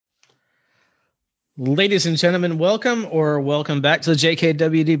Ladies and gentlemen, welcome back to the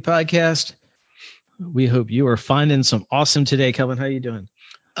JKWD podcast. We hope you are finding some awesome today. Kelvin, how you doing?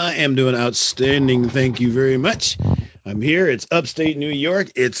 I am doing outstanding. Thank you very much. I'm here. It's upstate New York.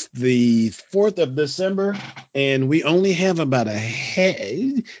 It's the 4th of December, and we only have about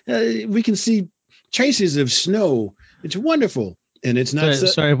we can see traces of snow. It's wonderful. And it's not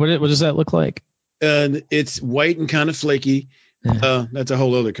Sorry, what does that look like? It's white and kind of flaky. That's a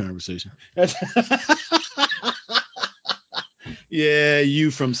whole other conversation. Yeah,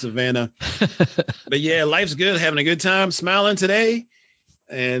 you from Savannah. But yeah, life's good. Having a good time. Smiling today.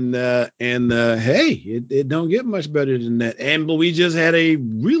 And hey, it don't get much better than that. And but we just had a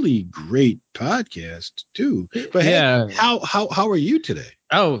really great podcast too. But yeah, hey, how are you today?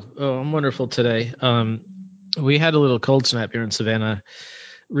 Oh, I'm wonderful today. We had a little cold snap here in Savannah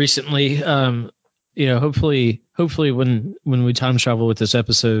recently. Hopefully when we time travel with this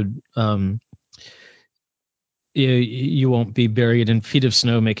episode, you won't be buried in feet of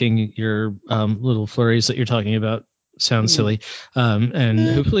snow, making your little flurries that you're talking about sound silly. And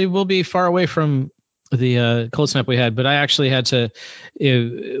hopefully we'll be far away from the cold snap we had. But I actually had to.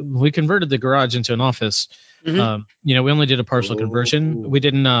 We converted the garage into an office. Mm-hmm. We only did a partial conversion. We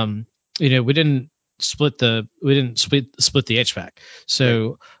didn't. We didn't split the HVAC.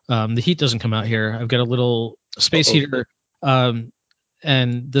 So the heat doesn't come out here. I've got a little space heater, and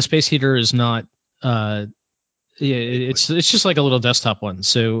the space heater is not. Yeah, it's just like a little desktop one.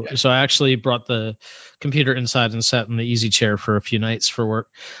 So I actually brought the computer inside and sat in the easy chair for a few nights for work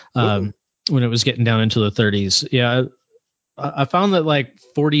when it was getting down into the 30s. Yeah, I found that like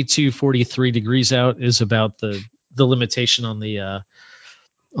 42, 43 degrees out is about the limitation on the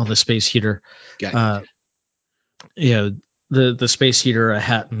space heater. The space heater, a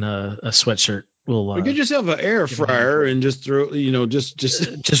hat, and a sweatshirt will get yourself an air fryer and just throw,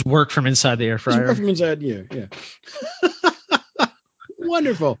 just work from inside the air fryer. Just work from inside, yeah.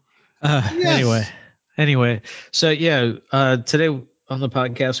 Wonderful. Yes. Anyway, so today on the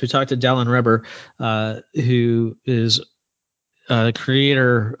podcast we talked to Dallin Reber, who is the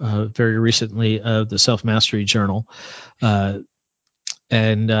creator very recently of the Self Mastery Journal, and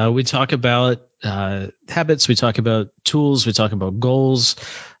we talk about habits, we talk about tools, we talk about goals,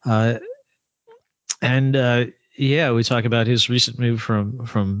 and we talk about his recent move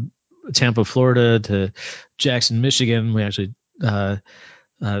from Tampa, Florida to Jackson, Michigan. We actually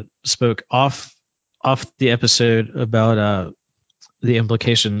spoke off the episode about the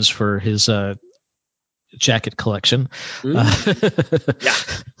implications for his jacket collection.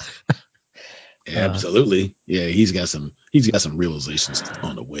 Absolutely. Yeah, he's got some realizations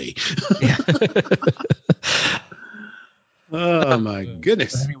on the way. Oh my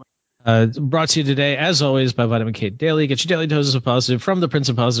goodness. Brought to you today, as always, by Vitamin K Daily. Get your daily doses of positive from the Prince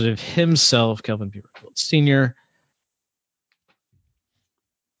of Positive himself, Kelvin P. Rickles Sr.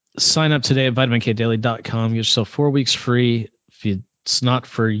 Sign up today at vitaminkdaily.com. Get yourself 4 weeks free. If it's not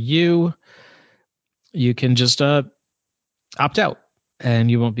for you, you can just opt out, and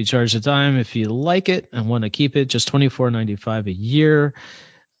you won't be charged a dime. If you like it and want to keep it, just $24.95 a year.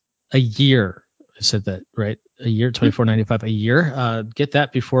 A year. I said that right. A year, $24.95 a year. Get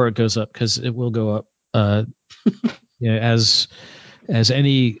that before it goes up, because it will go up. As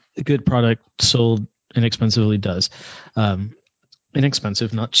any good product sold inexpensively does.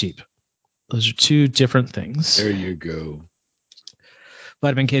 Inexpensive, not cheap. Those are two different things. There you go.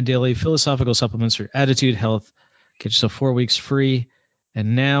 Vitamin K Daily, philosophical supplements for attitude, health. Get yourself 4 weeks free.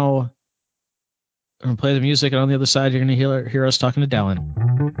 And now I'm going to play the music, and on the other side, you're going to hear us talking to Dallin.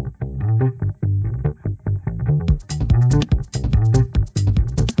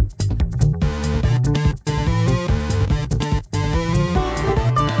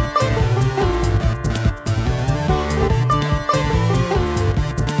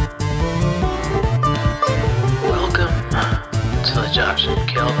 Josh and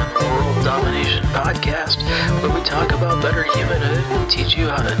Kelvin World Domination Podcast, where we talk about better humanhood and teach you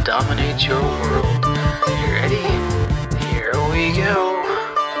how to dominate your world. You ready? Here we go.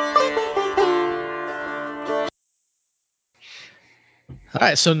 All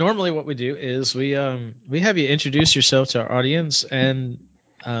right, so normally what we do is we have you introduce yourself to our audience and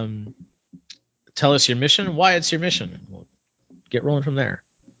tell us your mission, why it's your mission. We'll get rolling from there.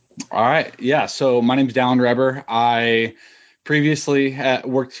 All right, yeah. So my name is Dallin Reber. I previously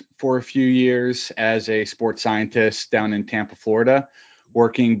worked for a few years as a sports scientist down in Tampa, Florida,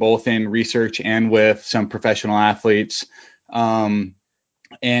 working both in research and with some professional athletes. And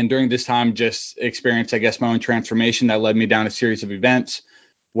during this time, just experienced, I guess, my own transformation that led me down a series of events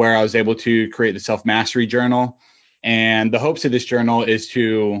where I was able to create the Self Mastery Journal. And the hopes of this journal is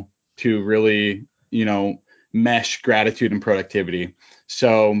to really mesh gratitude and productivity.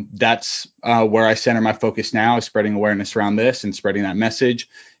 So that's where I center my focus now, is spreading awareness around this and spreading that message,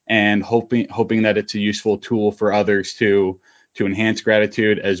 and hoping that it's a useful tool for others to enhance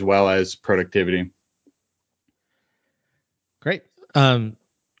gratitude as well as productivity. Great.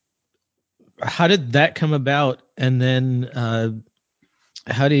 How did that come about? And then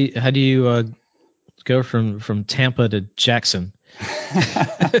how do you go from Tampa to Jackson?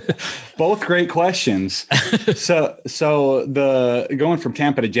 Both great questions. So the going from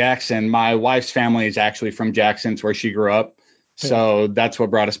Tampa to Jackson, my wife's family is actually from Jackson. It's where she grew up. So that's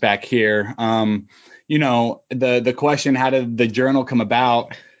what brought us back here. The question, how did the journal come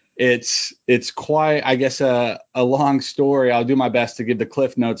about? It's quite, I guess, a long story. I'll do my best to give the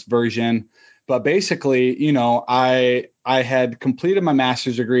Cliff Notes version. But basically, I had completed my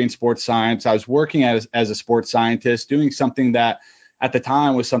master's degree in sports science. I was working as a sports scientist, doing something that at the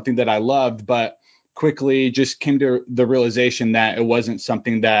time was something that I loved, but quickly just came to the realization that it wasn't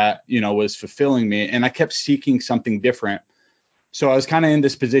something that, was fulfilling me. And I kept seeking something different. So I was kind of in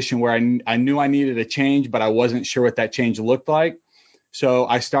this position where I knew I needed a change, but I wasn't sure what that change looked like. So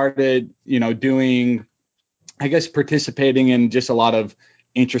I started, participating in just a lot of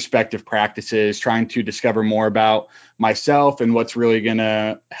introspective practices, trying to discover more about myself and what's really going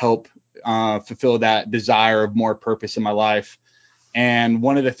to help fulfill that desire of more purpose in my life. And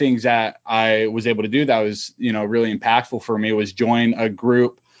one of the things that I was able to do that was, really impactful for me was join a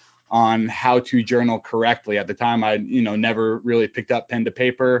group on how to journal correctly. At the time, I, never really picked up pen to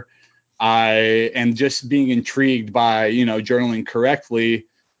paper. And just being intrigued by, journaling correctly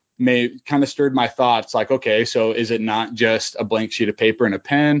kind of stirred my thoughts like, okay, so is it not just a blank sheet of paper and a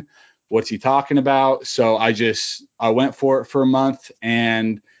pen? What's he talking about? So I went for it for a month,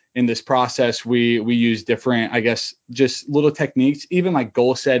 and in this process, we use different, just little techniques, even like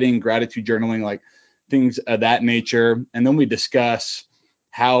goal setting, gratitude journaling, like things of that nature. And then we discuss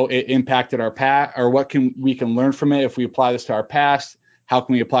how it impacted our past, or what we can learn from it if we apply this to our past. How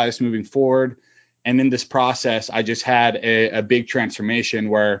can we apply this moving forward? And in this process, I just had a big transformation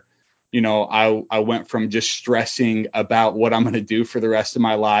where, I went from just stressing about what I'm going to do for the rest of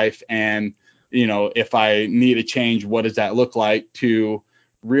my life, and, if I need a change, what does that look like, to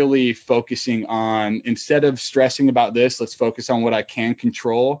really focusing on, instead of stressing about this, let's focus on what I can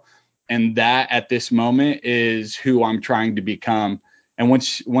control. And that at this moment is who I'm trying to become. And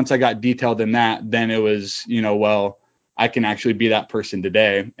once I got detailed in that, then it was, I can actually be that person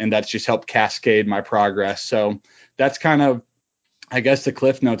today. And that's just helped cascade my progress. So that's kind of, I guess, the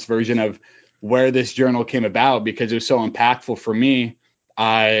Cliff Notes version of where this journal came about, because it was so impactful for me.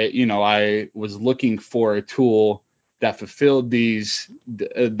 I was looking for a tool that fulfilled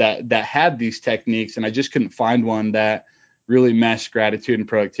that had these techniques, and I just couldn't find one that really meshed gratitude and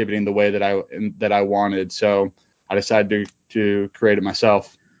productivity in the way that I wanted. So I decided to create it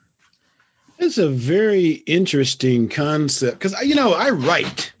myself. It's a very interesting concept, because I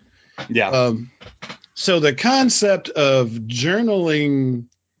write. Yeah. So the concept of journaling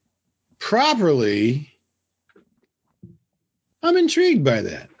properly, I'm intrigued by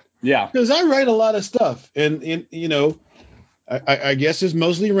that. Yeah. Because I write a lot of stuff, and I guess it's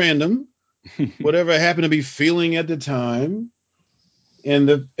mostly random, whatever I happen to be feeling at the time, and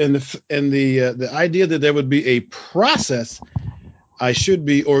the idea that there would be a process I should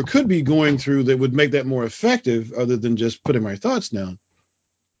be or could be going through that would make that more effective, other than just putting my thoughts down,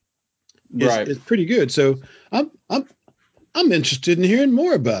 is pretty good. So I'm interested in hearing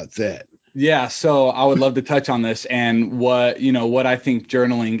more about that. Yeah, so I would love to touch on this and what I think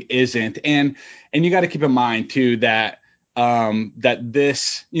journaling isn't. And you got to keep in mind too that that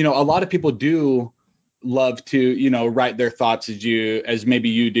this, a lot of people do love to, write their thoughts as maybe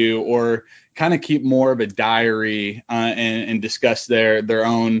you do, or kind of keep more of a diary and discuss their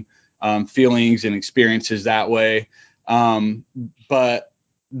own feelings and experiences that way. But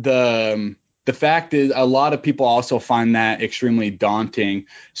the fact is, a lot of people also find that extremely daunting.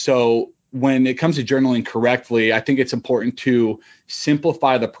 So when it comes to journaling correctly, I think it's important to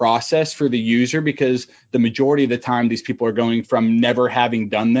simplify the process for the user, because the majority of the time these people are going from never having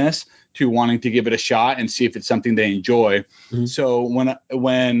done this to wanting to give it a shot and see if it's something they enjoy. Mm-hmm. So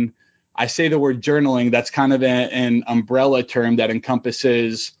when I say the word journaling, that's kind of an umbrella term that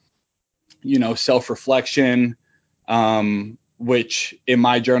encompasses, self-reflection, which in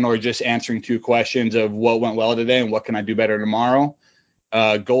my journal are just answering 2 questions of what went well today and what can I do better tomorrow.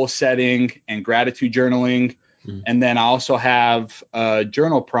 Goal setting and gratitude journaling. Mm. And then I also have a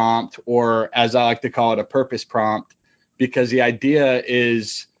journal prompt, or as I like to call it, a purpose prompt, because the idea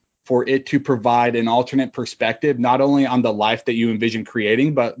is for it to provide an alternate perspective, not only on the life that you envision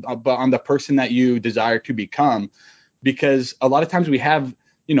creating, but on the person that you desire to become. Because a lot of times we have,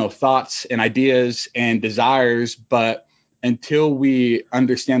 thoughts and ideas and desires, but until we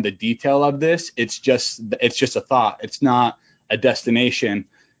understand the detail of this, it's just a thought. It's not a destination.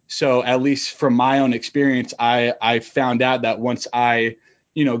 So at least from my own experience, I found out that once I,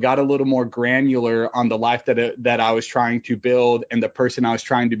 got a little more granular on the life that I was trying to build and the person I was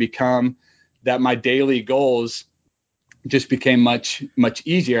trying to become, that my daily goals just became much, much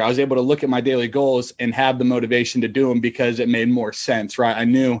easier. I was able to look at my daily goals and have the motivation to do them because it made more sense, right? I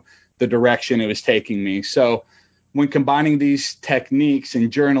knew the direction it was taking me. So when combining these techniques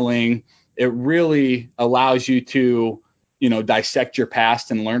and journaling, it really allows you to, dissect your past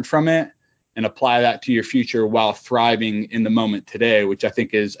and learn from it and apply that to your future while thriving in the moment today, which I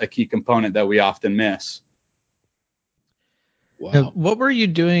think is a key component that we often miss. Wow. Now, what were you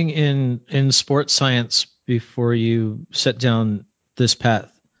doing in sports science before you set down this path?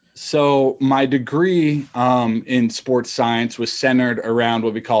 So my degree in sports science was centered around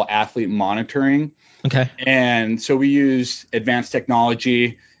what we call athlete monitoring. Okay. And so we use advanced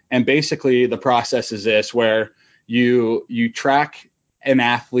technology, and basically the process is this, where you track an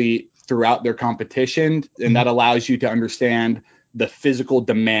athlete throughout their competition, and that allows you to understand the physical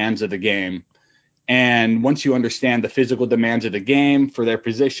demands of the game. And once you understand the physical demands of the game for their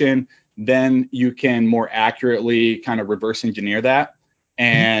position, then you can more accurately kind of reverse engineer that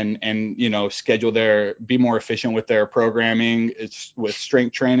and schedule be more efficient with their programming, with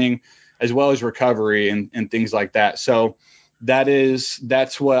strength training, as well as recovery and things like that. So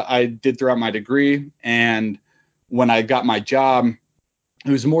that's what I did throughout my degree. And when I got my job,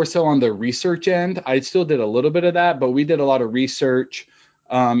 it was more so on the research end. I still did a little bit of that, but we did a lot of research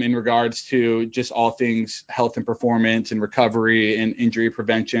in regards to just all things health and performance and recovery and injury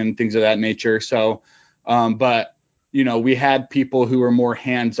prevention, things of that nature. So, but we had people who were more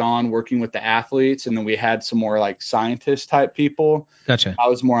hands-on working with the athletes, and then we had some more like scientist type people. Gotcha. I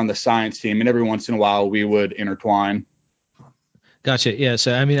was more on the science team, and every once in a while we would intertwine. Gotcha. Yeah.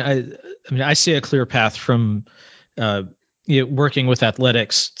 So, I see a clear path from, working with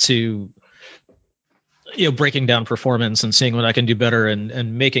athletics to, breaking down performance and seeing what I can do better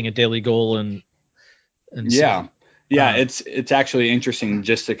and making a daily goal and yeah. So, yeah, it's actually interesting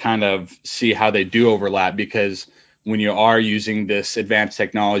just to kind of see how they do overlap, because when you are using this advanced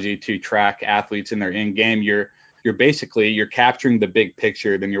technology to track athletes in their in game, you're capturing the big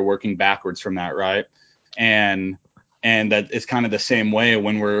picture, then you're working backwards from that, right? And that is kind of the same way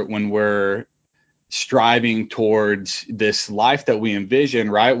when we're striving towards this life that we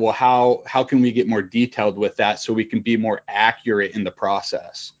envision, right? Well, how can we get more detailed with that so we can be more accurate in the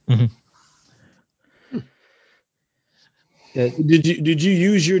process? Mm-hmm. Did you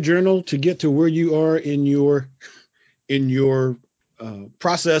use your journal to get to where you are in your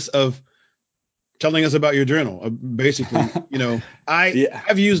process of telling us about your journal? Basically,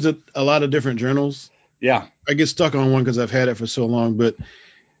 I've used a lot of different journals. Yeah, I get stuck on one because I've had it for so long. But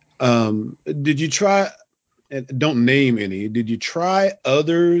did you try? And don't name any. Did you try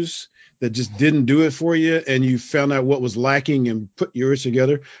others that just didn't do it for you, and you found out what was lacking and put yours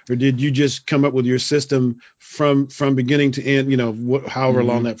together, or did you just come up with your system from beginning to end? However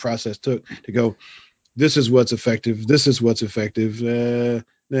long that process took to go. This is what's effective. This is what's effective.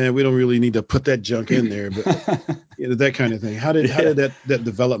 We don't really need to put that junk in there, but that kind of thing. How did that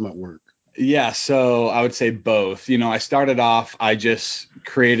development work? Yeah, so I would say both. I started off, I just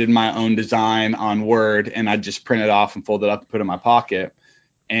created my own design on Word, and I just print it off and fold it up and put it in my pocket.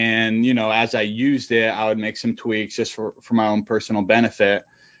 And, as I used it, I would make some tweaks just for my own personal benefit.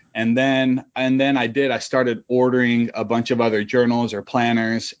 And then I started ordering a bunch of other journals or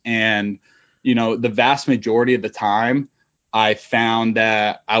planners. And, the vast majority of the time, I found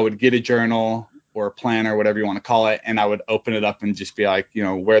that I would get a journal or a planner, whatever you want to call it, and I would open it up and just be like,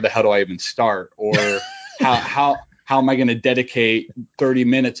 where the hell do I even start? Or how am I going to dedicate 30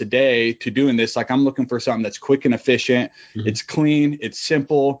 minutes a day to doing this? Like, I'm looking for something that's quick and efficient. Mm-hmm. It's clean, it's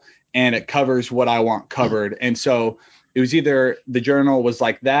simple, and it covers what I want covered. And so it was either the journal was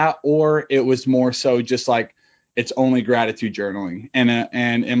like that, or it was more so just like, it's only gratitude journaling. And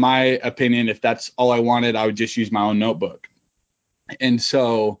in my opinion, if that's all I wanted, I would just use my own notebook. And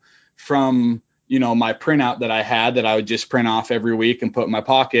so from my printout that I had that I would just print off every week and put in my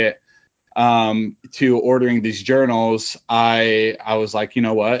pocket, to ordering these journals, I was like, you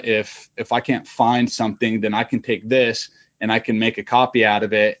know what, if I can't find something, then I can take this and I can make a copy out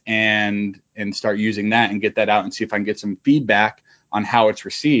of it and start using that and get that out and see if I can get some feedback on how it's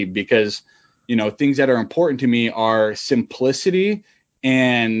received. Because, things that are important to me are simplicity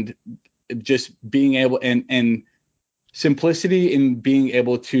and just being able and simplicity in being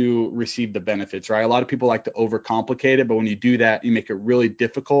able to receive the benefits, right? A lot of people like to overcomplicate it, but when you do that, you make it really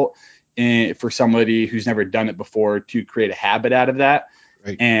difficult for somebody who's never done it before to create a habit out of that.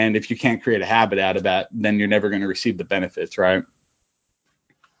 Right. And if you can't create a habit out of that, then you're never going to receive the benefits, right?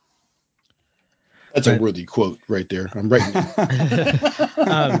 That's a worthy quote right there. I'm writing it.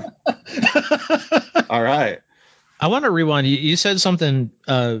 All right. I want to rewind. You said something.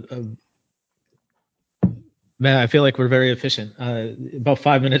 Man, I feel like we're very efficient. About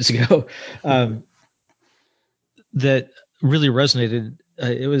 5 minutes ago, that really resonated.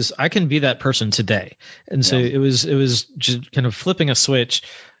 It was, I can be that person today, and so it was just kind of flipping a switch.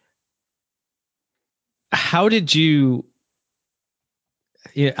 How did you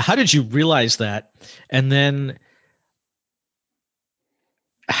realize that, and then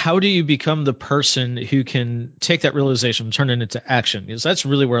how do you become the person who can take that realization and turn it into action? Because that's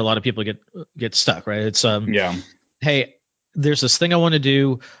really where a lot of people get stuck, right? It's hey, there's this thing I want to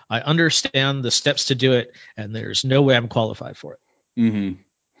do. I understand the steps to do it, and there's no way I'm qualified for it. Mm-hmm.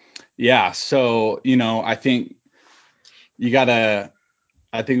 Yeah. So, I think we got to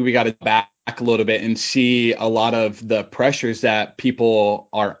back a little bit and see a lot of the pressures that people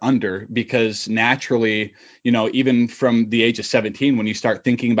are under, because naturally, even from the age of 17, when you start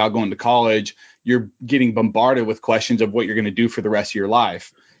thinking about going to college, you're getting bombarded with questions of what you're going to do for the rest of your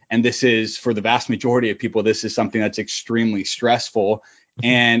life. And this is, for the vast majority of people, this is something that's extremely stressful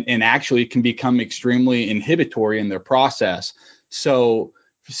and actually can become extremely inhibitory in their process. So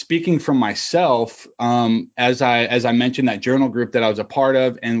speaking from myself, as I mentioned, that journal group that I was a part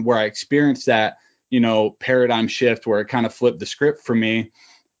of and where I experienced that, paradigm shift where it kind of flipped the script for me,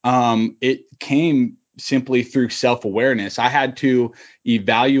 it came simply through self-awareness. I had to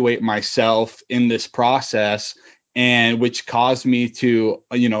evaluate myself in this process, and which caused me to,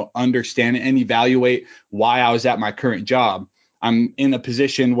 understand and evaluate why I was at my current job. I'm in a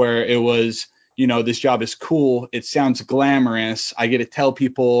position where it was, this job is cool. It sounds glamorous. I get to tell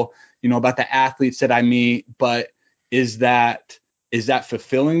people, about the athletes that I meet, but is that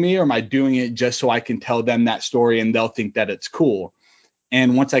fulfilling me, or am I doing it just so I can tell them that story and they'll think that it's cool?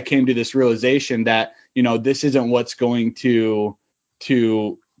 And once I came to this realization that, this isn't what's going to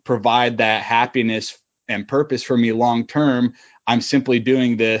provide that happiness and purpose for me long term, I'm simply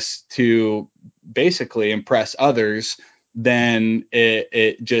doing this to basically impress others, then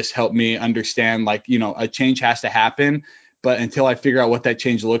it just helped me understand, like, a change has to happen. But until I figure out what that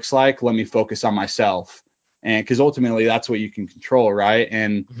change looks like, let me focus on myself. And because ultimately that's what you can control, right?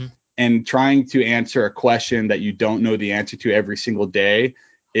 And trying to answer a question that you don't know the answer to every single day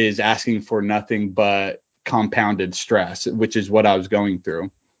is asking for nothing but compounded stress, which is what I was going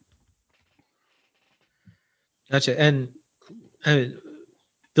through. Gotcha. And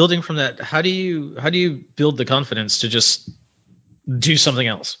building from that, how do you build the confidence to just do something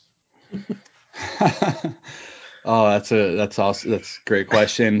else? Oh, that's awesome. That's a great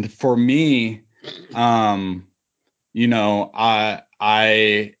question. For me, I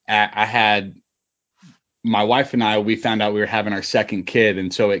had, my wife and I, we found out we were having our second kid.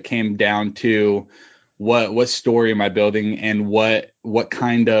 And so it came down to what story am I building, and what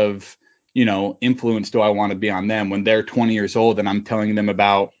kind of, influence do I want to be on them when they're 20 years old and I'm telling them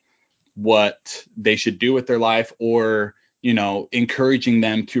about what they should do with their life, or, encouraging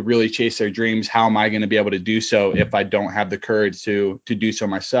them to really chase their dreams. How am I going to be able to do so if I don't have the courage to do so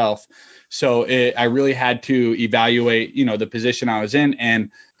myself? So I really had to evaluate, the position I was in, and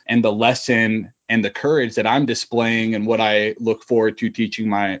the lesson and the courage that I'm displaying and what I look forward to teaching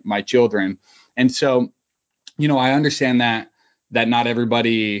my children. And so, I understand that not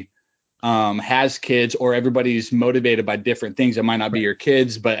everybody has kids, or everybody's motivated by different things. It might not be your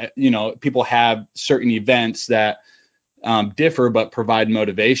kids, but, people have certain events that differ but provide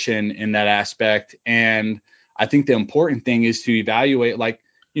motivation in that aspect. And I think the important thing is to evaluate, like,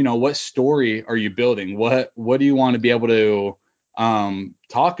 what story are you building? What do you want to be able to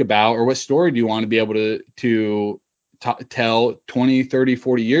talk about, or what story do you want to be able to tell 20, 30,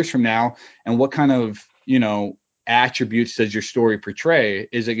 40 years from now? And what kind of, attributes does your story portray?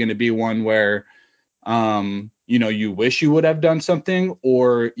 Is it going to be one where, you wish you would have done something,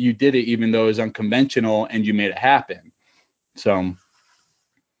 or you did it even though it was unconventional and you made it happen? So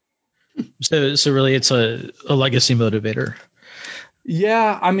really it's a legacy motivator.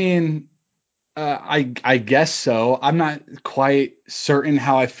 Yeah, I mean, I guess so. I'm not quite certain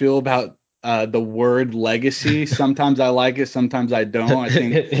how I feel about the word legacy. Sometimes I like it, sometimes I don't. I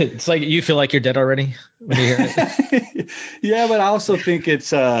think it's like you feel like you're dead already when you hear it. Yeah, but I also think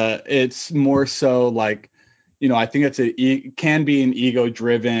it's more so like, I think can be an ego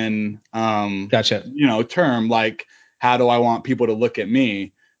driven, Gotcha. term. Like, how do I want people to look at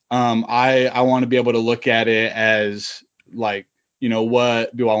me? I want to be able to look at it as like,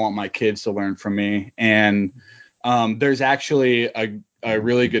 what do I want my kids to learn from me? And there's actually a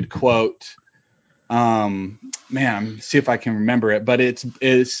really good quote. See if I can remember it, but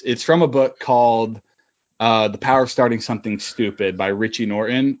it's from a book called The Power of Starting Something Stupid by Richie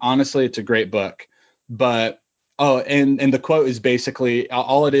Norton. Honestly, it's a great book. But and the quote is basically,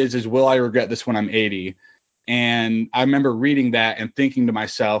 all it is will I regret this when I'm 80? And I remember reading that and thinking to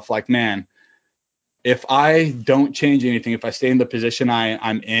myself, like, man, if I don't change anything, if I stay in the position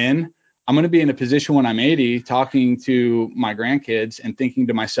I'm in, I'm going to be in a position when I'm 80 talking to my grandkids and thinking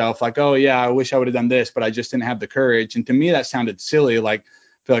to myself, like, oh, yeah, I wish I would have done this, but I just didn't have the courage. And to me, that sounded silly. Like, I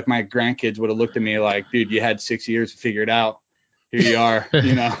feel like my grandkids would have looked at me like, dude, you had 6 years to figure it out. Here you are,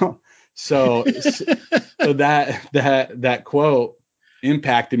 So that quote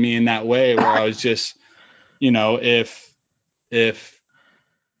impacted me in that way, where I was just, if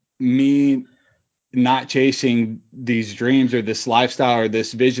me not chasing these dreams or this lifestyle or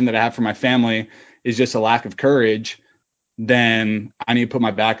this vision that I have for my family is just a lack of courage, then I need to put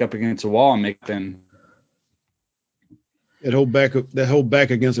my back up against the wall and make them. That whole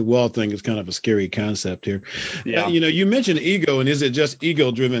back against the wall thing is kind of a scary concept here. Yeah. You mentioned ego, and is it just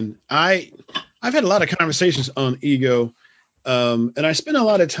ego driven? I've had a lot of conversations on ego, and I spent a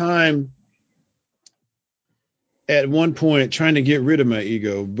lot of time at one point trying to get rid of my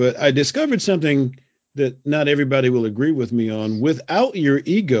ego, but I discovered something that not everybody will agree with me on. Without your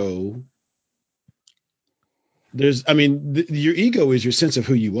ego, your ego is your sense of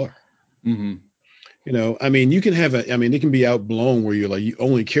who you are. Mm-hmm. You can have it can be outblown where you're like, you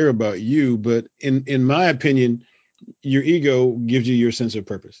only care about you. But in my opinion, your ego gives you your sense of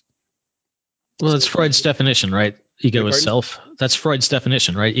purpose. Well, that's Freud's definition, right? Ego is self. That's Freud's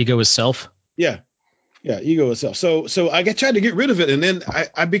definition, right? Ego is self. Yeah. Ego is self. So I tried to get rid of it. And then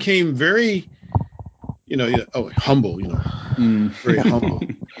I became very, humble, very humble.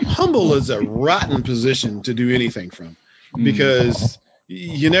 Humble is a rotten position to do anything from, because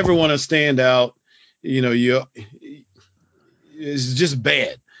you never want to stand out. It's just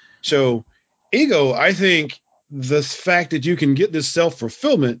bad. So ego, I think the fact that you can get this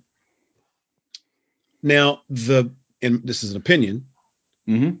self-fulfillment. Now, and this is an opinion,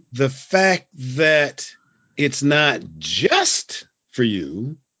 the fact that it's not just for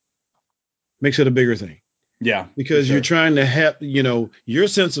you makes it a bigger thing. Yeah. Because you're trying to help, your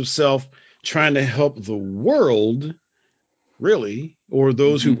sense of self, trying to help the world, really, or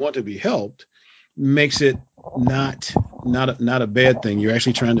those who want to be helped, makes it not a bad thing. You're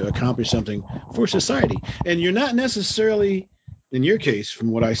actually trying to accomplish something for society. And you're not necessarily, in your case,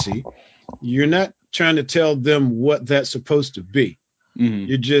 from what I see, you're not trying to tell them what that's supposed to be.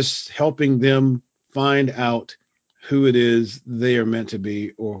 You're just helping them find out who it is they are meant to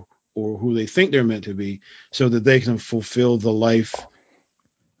be, or who they think they're meant to be, so that they can fulfill the life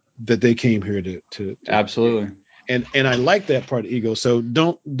that they came here to Absolutely. And I like that part of ego. So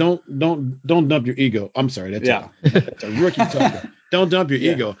don't dump your ego. I'm sorry. That's a rookie talking. Don't dump your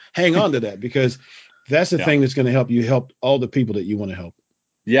ego. Hang on to that, because that's the thing that's going to help all the people that you want to help.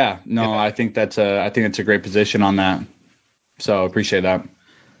 Yeah. No, I think it's a great position on that. So appreciate that.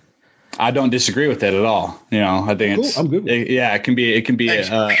 I don't disagree with it at all. I think I'm good with it. It can be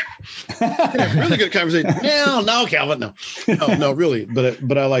really good conversation. No, Calvin, no, really.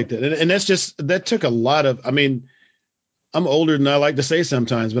 But I liked it. And that took a lot of, I'm older than I like to say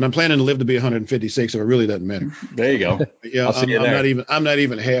sometimes, but I'm planning to live to be 156, so it really doesn't matter. There you go. I'm not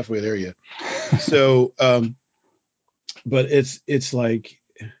even halfway there yet. So, but it's like,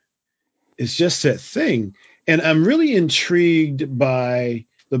 it's just that thing. And I'm really intrigued by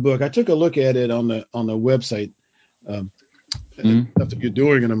the book. I took a look at it on the website, stuff that you're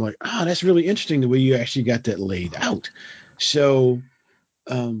doing, and I'm like, that's really interesting the way you actually got that laid out. So,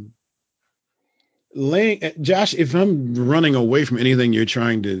 Josh, if I'm running away from anything you're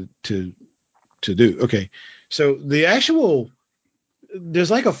trying to do, okay. So there's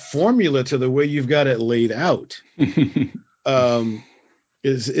like a formula to the way you've got it laid out.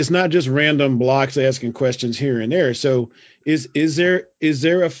 It's not just random blocks asking questions here and there. So is there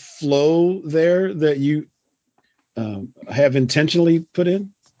a flow there that you have intentionally put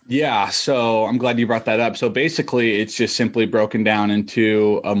in? Yeah. So I'm glad you brought that up. So basically it's just simply broken down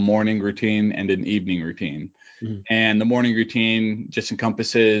into a morning routine and an evening routine. And the morning routine just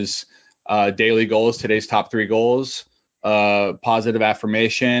encompasses daily goals, today's top 3 goals, positive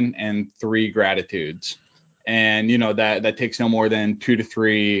affirmation, and 3 gratitudes. And that takes no more than 2 to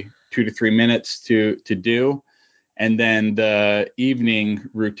 3 minutes to do. And then the evening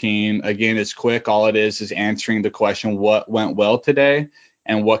routine, again, is quick. All it is answering the question, what went well today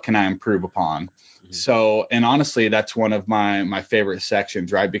and what can I improve upon? Mm-hmm. So, and honestly, that's one of my favorite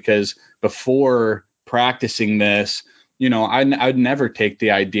sections, right? Because before practicing this, I'd never take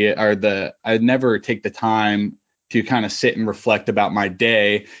the idea I'd never take the time to kind of sit and reflect about my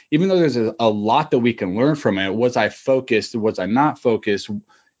day, even though there's a lot that we can learn from it. Was I focused? Was I not focused?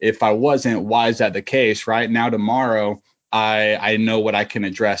 If I wasn't, why is that the case? Right now, tomorrow, I know what I can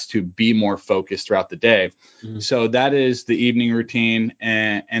address to be more focused throughout the day. Mm-hmm. So that is the evening routine.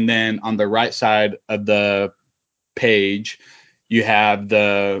 And then on the right side of the page, you have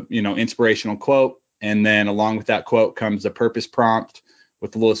the, inspirational quote. And then along with that quote comes the purpose prompt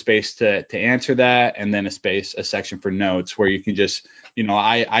with a little space to answer that. And then a section for notes where you can just,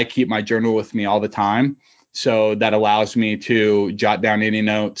 I keep my journal with me all the time. So that allows me to jot down any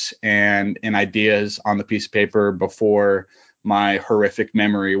notes and ideas on the piece of paper before my horrific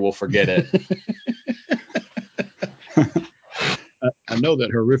memory will forget it. I know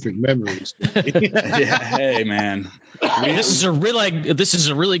that horrific memories. Yeah, hey man, this is a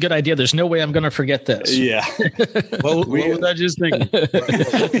really good idea. There's no way I'm going to forget this. Yeah. What was I just thinking?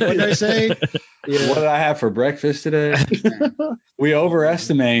 What did I say? Yeah. What did I have for breakfast today? We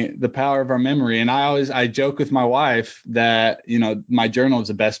overestimate the power of our memory, and I joke with my wife that my journal is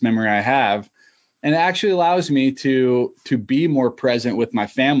the best memory I have, and it actually allows me to be more present with my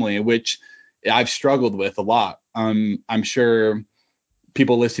family, which I've struggled with a lot. I'm sure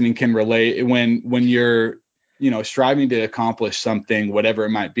people listening can relate when you're striving to accomplish something, whatever it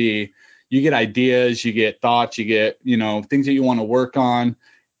might be. You get ideas, you get thoughts, you get things that you want to work on,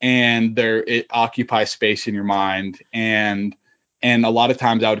 and it occupies space in your mind. And a lot of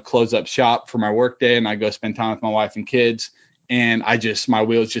times I would close up shop for my work day and I go spend time with my wife and kids, and my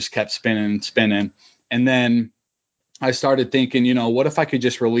wheels just kept spinning. And then I started thinking, what if I could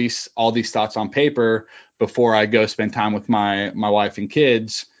just release all these thoughts on paper before I go spend time with my wife and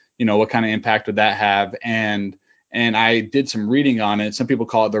kids? What kind of impact would that have? And I did some reading on it. Some people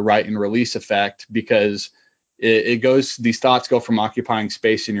call it the write and release effect, because these thoughts go from occupying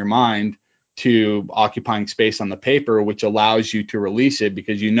space in your mind to occupying space on the paper, which allows you to release it,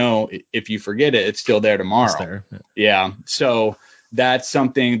 because if you forget it, it's still there tomorrow. It's there. Yeah. So that's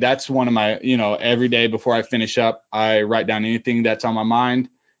one of my, every day before I finish up, I write down anything that's on my mind.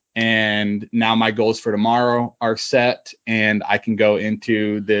 And now my goals for tomorrow are set, and I can go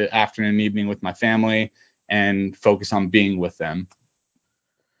into the afternoon and evening with my family and focus on being with them.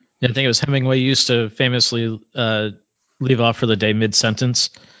 Yeah, I think it was Hemingway used to famously leave off for the day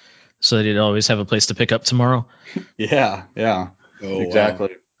mid-sentence so that he'd always have a place to pick up tomorrow. Yeah. Oh, exactly.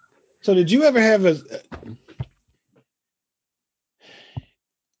 Wow. So did you ever have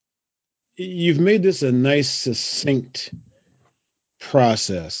you've made this a nice, succinct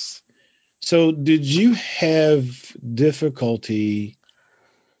process. So did you have difficulty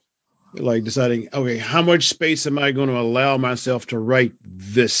like deciding, okay, how much space am I going to allow myself to write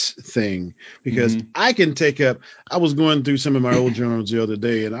this thing? Because I was going through some of my old journals the other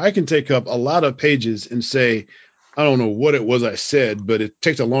day, and I can take up a lot of pages and say, I don't know what it was I said, but it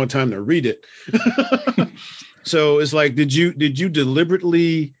takes a long time to read it. So it's like, did you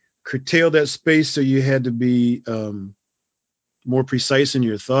deliberately curtail that space so you had to be more precise in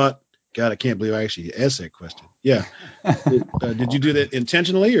your thought? God, I can't believe I actually asked that question. Yeah. Did you do that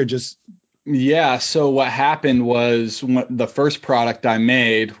intentionally or just? Yeah. So what happened was, the first product I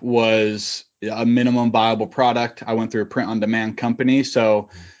made was a minimum viable product. I went through a print on demand company. So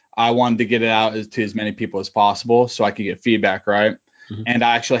I wanted to get it out to as many people as possible so I could get feedback, right? Mm-hmm. And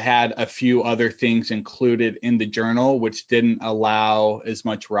I actually had a few other things included in the journal, which didn't allow as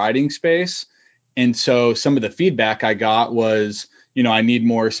much writing space. And so some of the feedback I got was, I need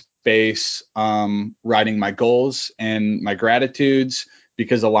more space writing my goals and my gratitudes,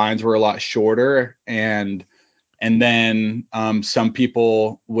 because the lines were a lot shorter. And then some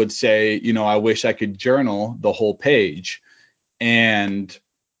people would say, I wish I could journal the whole page. And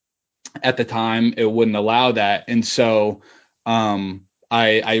at the time, it wouldn't allow that. And so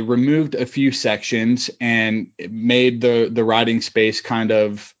I removed a few sections and made the writing space kind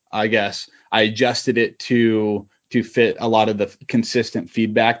of, I guess, I adjusted it to fit a lot of the consistent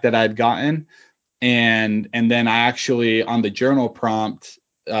feedback that I'd gotten. And then I actually, on the journal prompt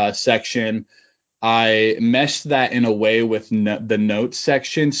section, I meshed that in a way with the notes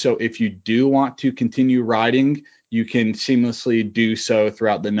section. So if you do want to continue writing, you can seamlessly do so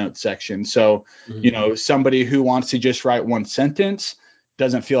throughout the notes section. So, somebody who wants to just write one sentence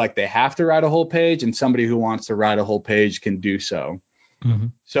doesn't feel like they have to write a whole page, and somebody who wants to write a whole page can do so. Mm-hmm.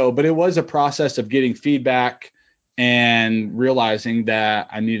 So, but it was a process of getting feedback and realizing that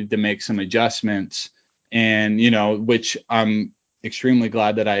I needed to make some adjustments, and, which I'm extremely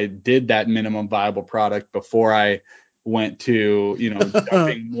glad that I did that minimum viable product before I went to,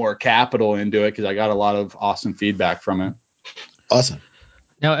 dumping more capital into it, because I got a lot of awesome feedback from it. Awesome.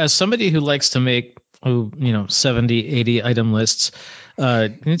 Now, as somebody who likes to make 70, 80 item lists,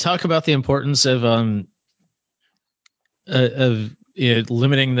 can you talk about the importance of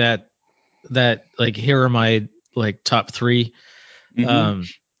limiting that like, here are my like top 3.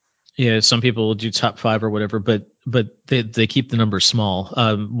 Some people will do top 5 or whatever, but they keep the number small.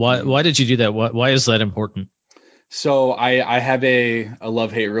 Why did you do that? Why is that important? So I have a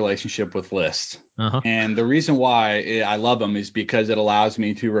love-hate relationship with lists. And the reason why I love them is because it allows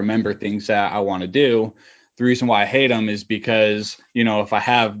me to remember things that I want to do. The reason why I hate them is because, if I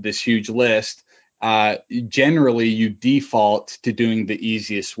have this huge list, generally you default to doing the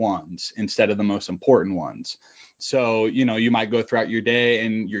easiest ones instead of the most important ones. So, you might go throughout your day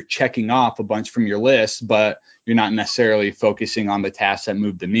and you're checking off a bunch from your list, but you're not necessarily focusing on the tasks that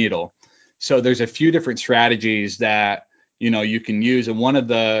move the needle. So there's a few different strategies that, you can use. And one of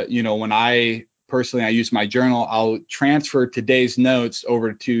the, when I use my journal, I'll transfer today's notes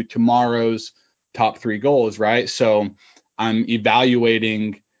over to tomorrow's top 3 goals, right? So I'm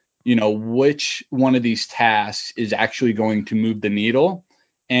evaluating, which one of these tasks is actually going to move the needle,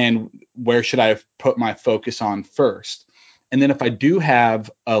 and where should I put my focus on first. And then if I do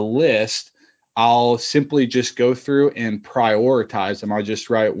have a list, I'll simply just go through and prioritize them. I'll just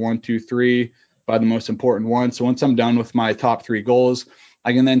write 1, 2, 3 by the most important one. So once I'm done with my top 3 goals,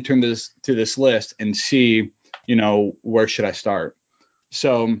 I can then turn to this list and see, where should I start.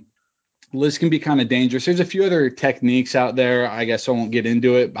 So lists can be kind of dangerous. There's a few other techniques out there. I guess I won't get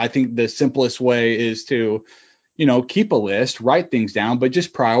into it. I think the simplest way is to, keep a list, write things down, but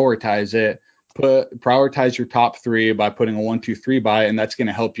just prioritize it. Prioritize your top 3 by putting a 1, 2, 3 by it, and that's going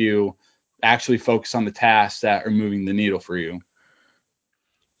to help you actually focus on the tasks that are moving the needle for you.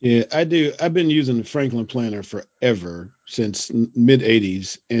 Yeah, I do. I've been using the Franklin Planner forever, since mid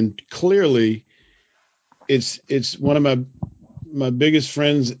 80s. And clearly it's one of my biggest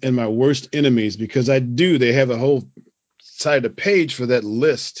friends and my worst enemies, because they have a whole side of page for that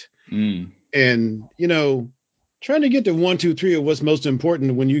list. And, trying to get to 1, 2, 3 of what's most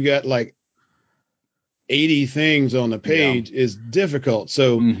important when you got like 80 things on the page is difficult.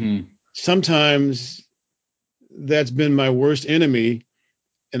 So sometimes that's been my worst enemy,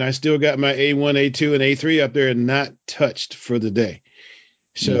 and I still got my A1, A2, and A3 up there and not touched for the day.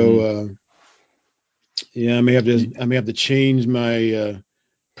 So, I may have to change my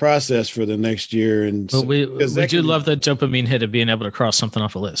process for the next year. And but we do love the dopamine hit of being able to cross something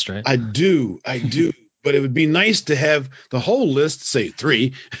off a list, right? I do. But it would be nice to have the whole list, say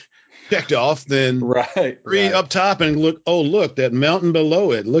 3, checked off, then 3 up top, and look, that mountain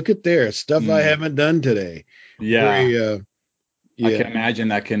below it. Look at there, stuff I haven't done today. Yeah. I can imagine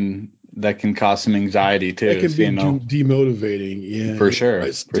that can cause some anxiety too. It can be demotivating. Yeah, for sure.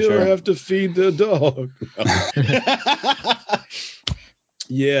 I still have to feed the dog.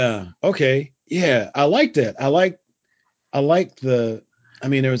 Yeah. Okay. Yeah, I like that. I like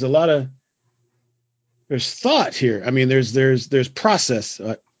there's thought here. I mean, there's process,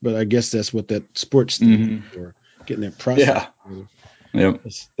 but I guess that's what that sports thing for, getting that process. Yeah.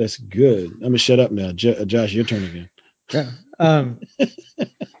 That's good. I'm gonna shut up now. Josh, your turn again. Yeah. I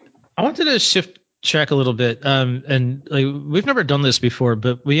wanted to shift track a little bit. And like, we've never done this before,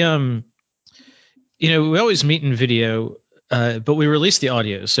 but we we always meet in video, but we release the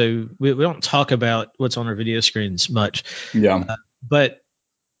audio, so we don't talk about what's on our video screens much. Yeah.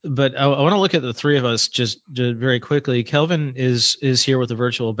 But I want to look at the 3 of us just very quickly. Kelvin is here with a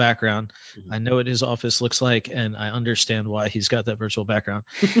virtual background. I know what his office looks like, and I understand why he's got that virtual background.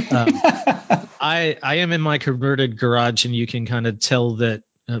 I am in my converted garage, and you can kind of tell that.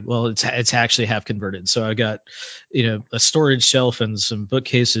 It's actually half converted. So I got, a storage shelf and some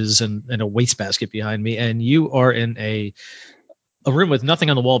bookcases and a wastebasket behind me, and you are in a room with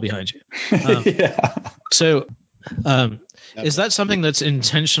nothing on the wall behind you. So. Is that something that's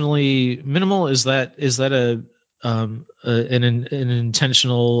intentionally minimal? Is that an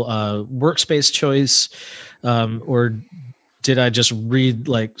intentional workspace choice, or did I just read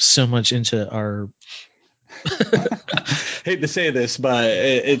like so much into our? Hate to say this, but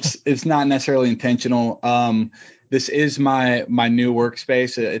it's not necessarily intentional. This is my new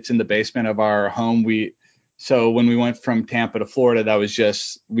workspace. It's in the basement of our home. So when we went from Tampa to Florida, that was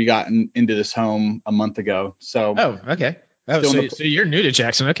just, we got into this home a month ago. So okay. So you're new to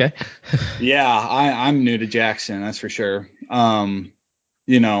Jackson, okay? Yeah, I'm new to Jackson, that's for sure.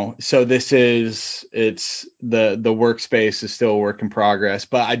 so it's the workspace is still a work in progress,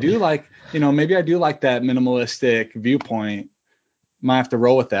 but I do like, maybe I do like that minimalistic viewpoint. Might have to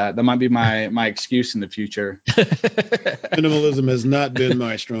roll with that. That might be my excuse in the future. Minimalism has not been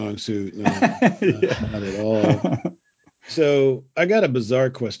my strong suit. No, not at all. So I got a bizarre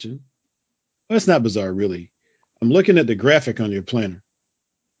question. Well, it's not bizarre, really. I'm looking at the graphic on your planner.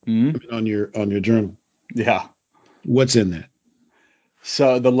 Mm-hmm. On your journal. Yeah. What's in that?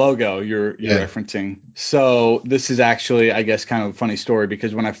 So the logo you're referencing. So this is actually, I guess, kind of a funny story,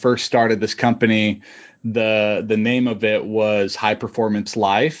 because when I first started this company, the name of it was High Performance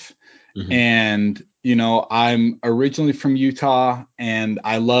Life. Mm-hmm. And, I'm originally from Utah, and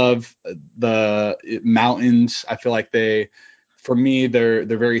I love the mountains. I feel like for me, they're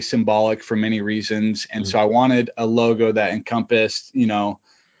very symbolic for many reasons. And so I wanted a logo that encompassed,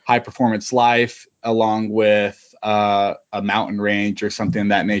 high performance life along with a mountain range or something of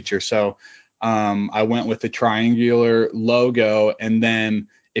that nature. So I went with the triangular logo. And then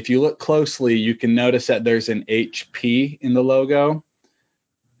if you look closely, you can notice that there's an HP in the logo.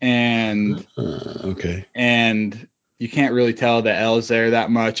 And okay. And you can't really tell the L is there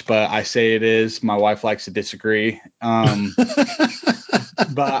that much, but I say it is. My wife likes to disagree.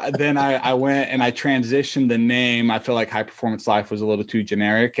 But then I went and I transitioned the name. I feel like High Performance Life was a little too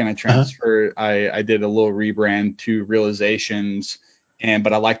generic, and I transferred. I did a little rebrand to Realizations,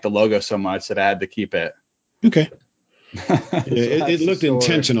 but I liked the logo so much that I had to keep it. Okay. It looked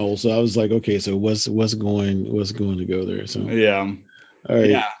intentional, so I was like, okay, so what's going to go there? So yeah. All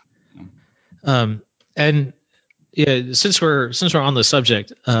right. Yeah. And yeah, since we're on the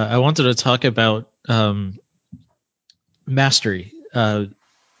subject, I wanted to talk about mastery. Yeah.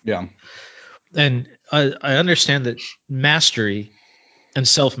 And I understand that mastery and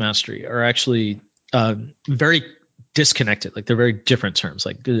self-mastery are actually very disconnected. Like, they're very different terms.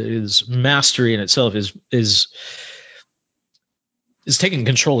 Like, is mastery in itself is taking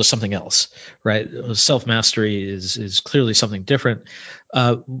control of something else, right? Self-mastery is clearly something different.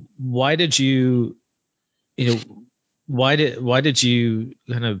 Why did you kind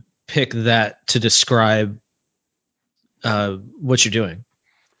of pick that to describe what you're doing?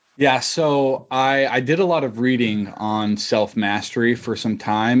 Yeah, so I did a lot of reading on self-mastery for some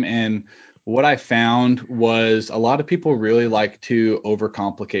time, and what I found was a lot of people really like to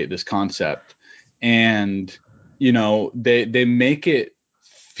overcomplicate this concept. And they make it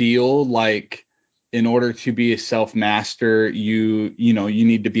feel like in order to be a self-master, you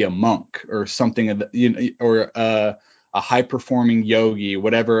need to be a monk or something of or a high-performing yogi,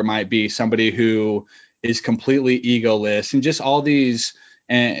 whatever it might be, somebody who is completely egoless, and just all these,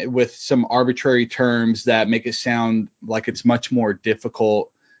 and with some arbitrary terms that make it sound like it's much more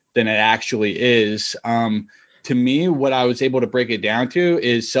difficult than it actually is. To me, what I was able to break it down to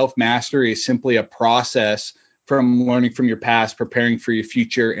is self-mastery is simply a process from learning from your past, preparing for your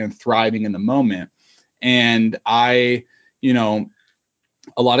future, and thriving in the moment. And a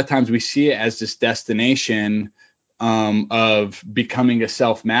lot of times we see it as this destination of becoming a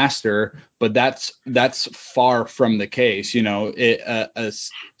self-master, but that's far from the case. As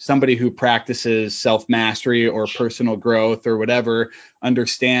somebody who practices self-mastery or personal growth or whatever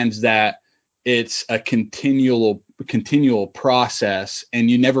understands that it's a continual process, and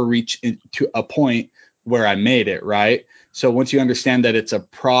you never reach to a point where I made it, right? So once you understand that it's a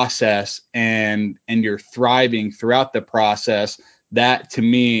process and you're thriving throughout the process, that to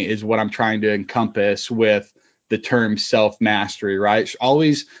me is what I'm trying to encompass with the term self-mastery, right?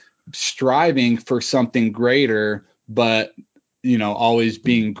 Always striving for something greater, but always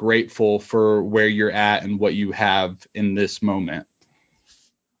being grateful for where you're at and what you have in this moment.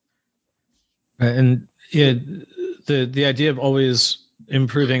 And yeah, the idea of always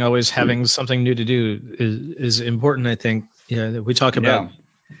improving, always having something new to do is important. I think we talk about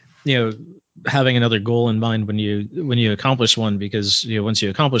having another goal in mind when you accomplish one, because once you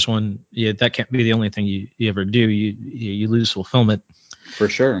accomplish one, that can't be the only thing you ever do. You lose fulfillment. For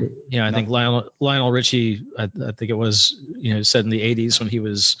sure. I think Lionel Richie, I think it was, said in the 80s when he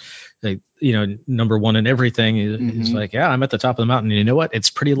was like, number one in everything. He's like, yeah, I'm at the top of the mountain. And you know what? It's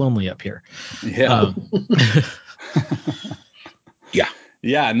pretty lonely up here. Yeah. Yeah.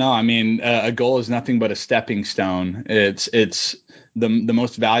 Yeah. No, I mean, a goal is nothing but a stepping stone. It's the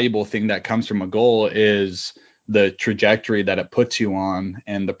most valuable thing that comes from a goal is the trajectory that it puts you on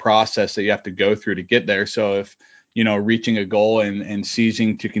and the process that you have to go through to get there. So if, reaching a goal and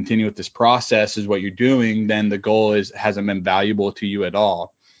ceasing to continue with this process is what you're doing, then the goal hasn't been valuable to you at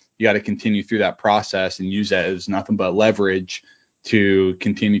all. You got to continue through that process and use that as nothing but leverage to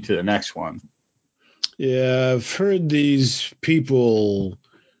continue to the next one. Yeah, I've heard these people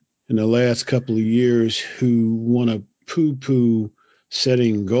in the last couple of years who want to poo-poo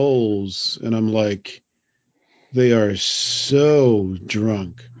setting goals, and I'm like, they are so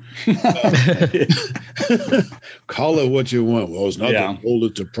drunk. Call it what you want. Well, it's not the goal,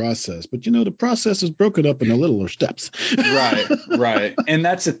 it's a process. But the process is broken up into littler steps. Right. And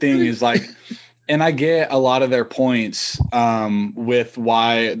that's the thing is like, and I get a lot of their points with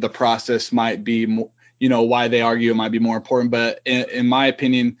why the process might be, why they argue it might be more important. But in my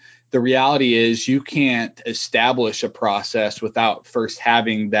opinion, the reality is you can't establish a process without first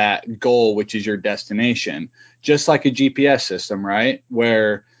having that goal, which is your destination, just like a GPS system, right?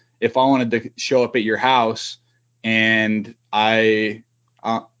 Where if I wanted to show up at your house and I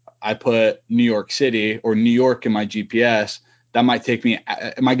put New York City or New York in my GPS, that might take me,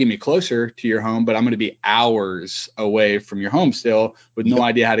 it might get me closer to your home, but I'm going to be hours away from your home still with no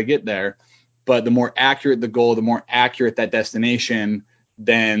idea how to get there. But the more accurate the goal, the more accurate that destination,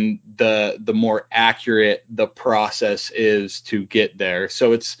 then the more accurate the process is to get there.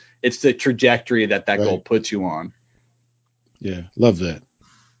 So it's the trajectory that goal puts you on. Yeah. Love that.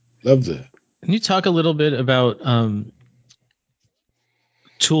 Can you talk a little bit about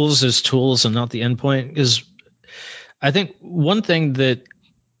tools as tools and not the endpoint? Because I think one thing that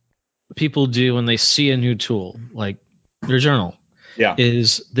people do when they see a new tool, like their journal,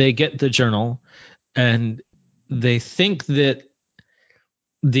 is they get the journal and they think that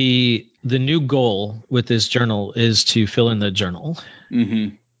the new goal with this journal is to fill in the journal.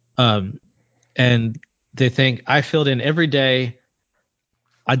 Mm-hmm. And they think, I filled in every day,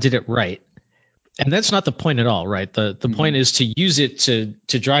 I did it right. And that's not the point at all, right? The point is to use it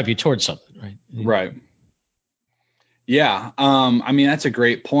to drive you towards something, right? Right. Yeah. I mean, that's a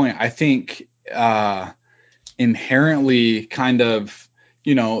great point. I think inherently kind of,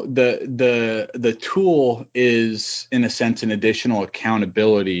 the tool is in a sense an additional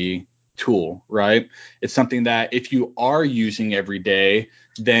accountability tool, right? It's something that if you are using every day,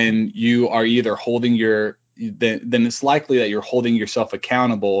 then you are either then it's likely that you're holding yourself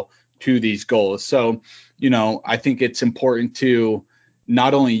accountable to these goals. So, I think it's important to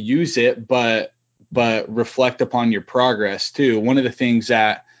not only use it, but reflect upon your progress too. One of the things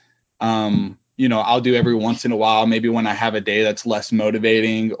that, I'll do every once in a while, maybe when I have a day that's less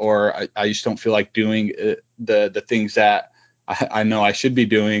motivating, or I just don't feel like doing the things that I know I should be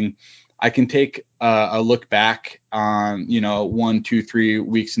doing, I can take a look back on, 1, 2, 3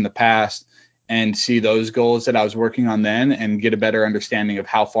 weeks in the past and see those goals that I was working on then and get a better understanding of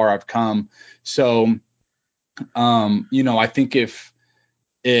how far I've come. So, I think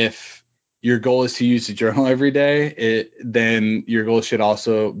if your goal is to use the journal every day, then your goal should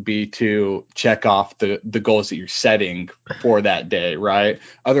also be to check off the goals that you're setting for that day, right?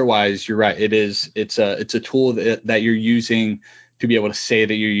 Otherwise, you're right. It's a tool that you're using to be able to say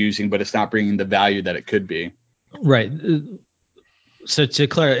that you're using, but it's not bringing the value that it could be. Right. So to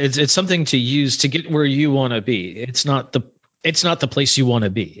clarify, it's something to use to get where you want to be. It's not the place you want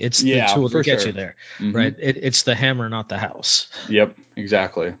to be. It's the tool to get you there, right? It's the hammer, not the house. Yep,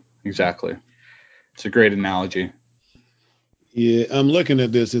 exactly. It's a great analogy. Yeah, I'm looking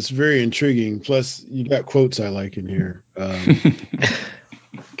at this. It's very intriguing. Plus, you got quotes I like in here. Good.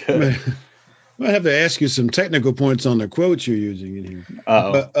 I have to ask you some technical points on the quotes you're using in here.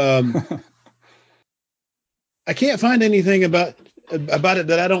 But, I can't find anything about it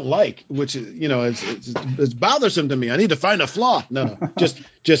that I don't like, which is, it's bothersome to me. I need to find a flaw. No,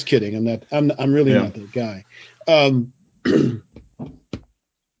 just kidding. I'm really not that guy.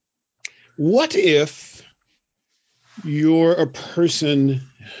 What if you're a person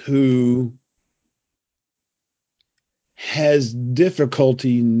who has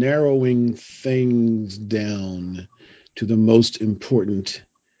difficulty narrowing things down to the most important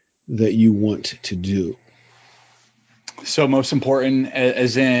that you want to do? So most important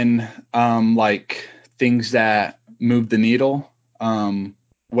as in like things that move the needle,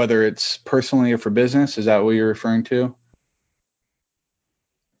 whether it's personally or for business, is that what you're referring to?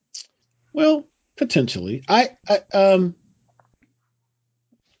 Well, potentially.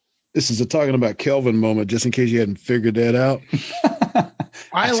 This is a talking about Kelvin moment, just in case you hadn't figured that out.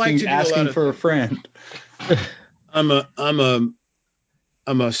 I like to do asking for a friend. I'm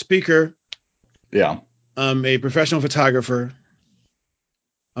a speaker. Yeah. I'm a professional photographer.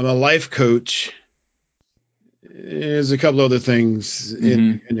 I'm a life coach. There's a couple other things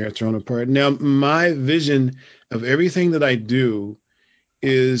in there thrown apart. Now, my vision of everything that I do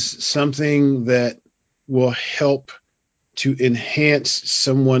is something that will help to enhance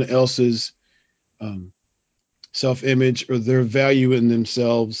someone else's self-image or their value in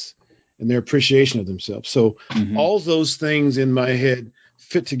themselves and their appreciation of themselves. So all those things in my head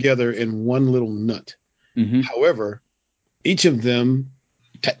fit together in one little nut. Mm-hmm. However, each of them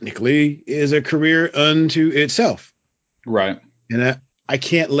technically is a career unto itself. Right. And I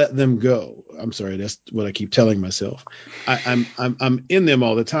can't let them go. I'm sorry. That's what I keep telling myself. I'm in them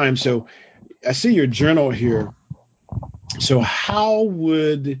all the time. So I see your journal here. So how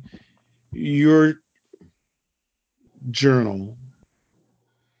would your journal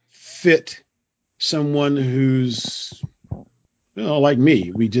fit someone who's, like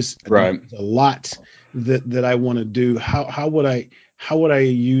me? We just Right. a lot that I want to do. How would I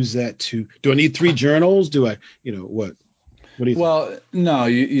use that to? Do I need 3 journals? Do I? What? What do you think? Well, no,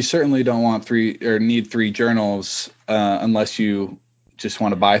 you certainly don't want 3 or need 3 journals unless you just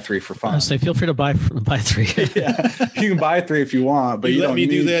want to buy 3 for fun. So feel free to buy 3. Yeah, you can buy 3 if you want, but you let don't me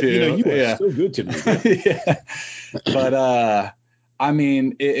do need that. to. You are Yeah. so good to me. Yeah. But I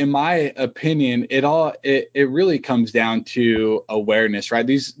mean, in my opinion, it really comes down to awareness, right?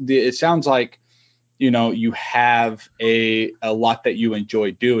 It sounds like you have a lot that you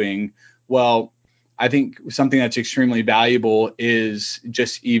enjoy doing. Well, I think something that's extremely valuable is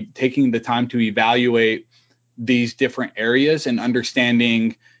just taking the time to evaluate these different areas and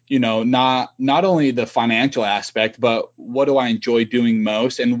understanding, not only the financial aspect, but what do I enjoy doing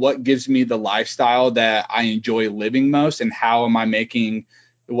most and what gives me the lifestyle that I enjoy living most, and how am I making,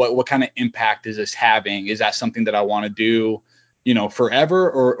 what kind of impact is this having? Is that something that I want to do,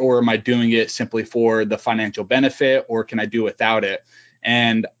 forever, or am I doing it simply for the financial benefit, or can I do without it?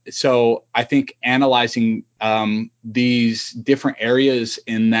 And so I think analyzing these different areas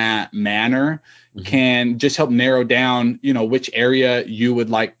in that manner can just help narrow down, which area you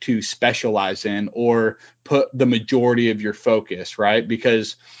would like to specialize in or put the majority of your focus, right?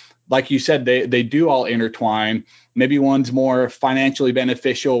 Because like you said, they do all intertwine. Maybe one's more financially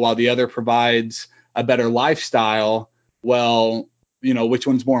beneficial while the other provides a better lifestyle. Well, which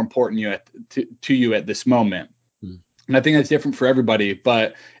one's more important to you at this moment? And I think that's different for everybody,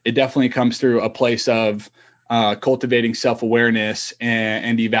 but it definitely comes through a place of cultivating self-awareness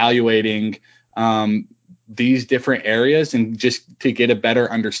and evaluating these different areas, and just to get a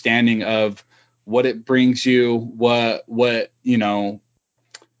better understanding of what it brings you, what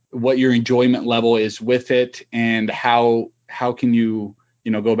your enjoyment level is with it, and how can you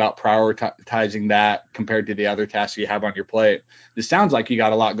go about prioritizing that compared to the other tasks you have on your plate. This sounds like you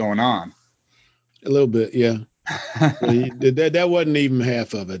got a lot going on. A little bit, yeah. That wasn't even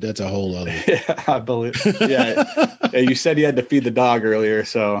half of it. That's a whole other. Yeah, I believe. Yeah. Yeah, you said you had to feed the dog earlier,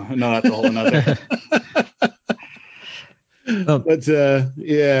 so no, that's a whole nother. But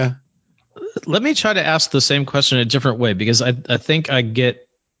yeah. Let me try to ask the same question a different way, because I think I get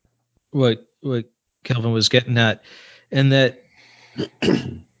what Kelvin was getting at, and that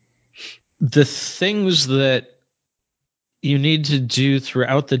the things that you need to do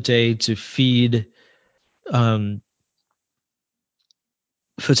throughout the day to feed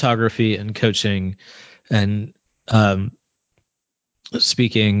photography and coaching and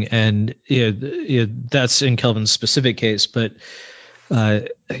speaking, and that's in Kelvin's specific case, but a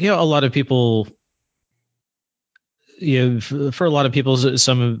lot of people, for a lot of people,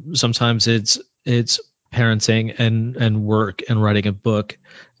 sometimes it's parenting and work and writing a book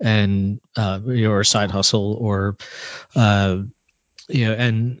and or a side hustle, or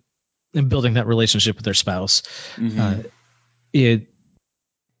and building that relationship with their spouse. Mm-hmm.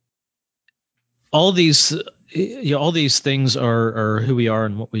 All these things are who we are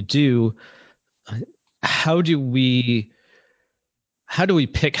and what we do. How do we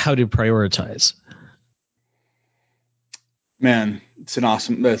pick how to prioritize? Man,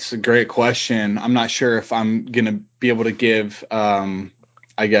 that's a great question. I'm not sure if I'm going to be able to give, I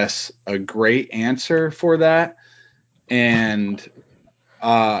guess, a great answer for that. And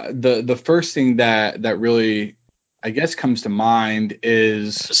the first thing that really, I guess, comes to mind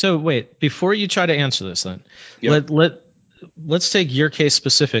is. So wait, before you try to answer this, then Yep. let's take your case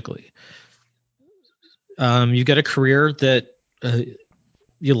specifically. You've got a career that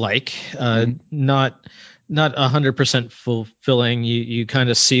you like, not 100% fulfilling. You kind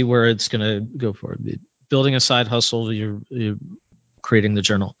of see where it's going to go for. Building a side hustle, you're creating the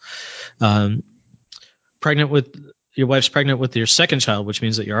journal. Your wife's pregnant with your second child, which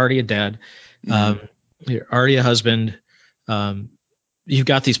means that you're already a dad. You're already a husband. You've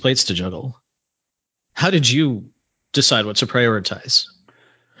got these plates to juggle. How did you decide what to prioritize?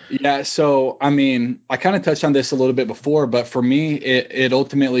 Yeah, so I mean, I kind of touched on this a little bit before, but for me, it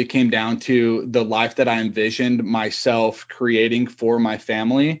ultimately came down to the life that I envisioned myself creating for my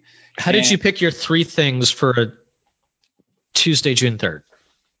family. How did you pick your 3 things for a Tuesday, June 3rd?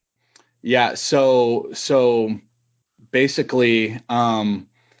 Yeah, so basically, I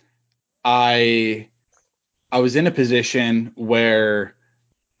was in a position where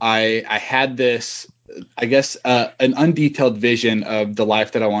I had this, I guess, an undetailed vision of the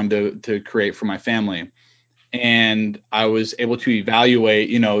life that I wanted to create for my family. And I was able to evaluate,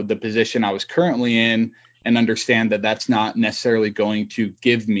 the position I was currently in and understand that that's not necessarily going to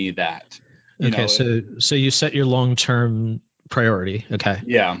give me that. Okay, so you set your long-term priority. Okay.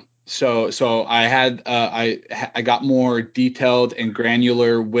 Yeah. So I had I got more detailed and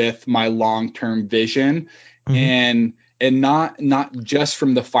granular with my long-term vision, and not just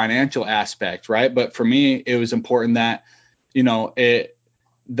from the financial aspect, right? But for me, it was important that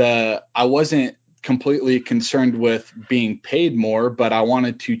I wasn't completely concerned with being paid more, but I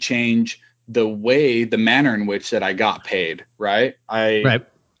wanted to change the manner in which that I got paid, right?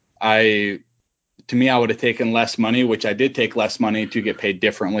 To me, I would have taken less money, which I did take less money to get paid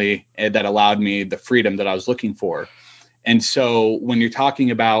differently, and that allowed me the freedom that I was looking for. And so when you're talking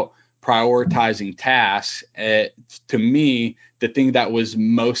about prioritizing tasks, to me, the thing that was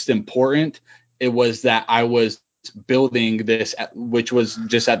most important, it was that I was building this, which was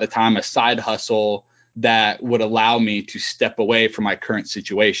just at the time a side hustle that would allow me to step away from my current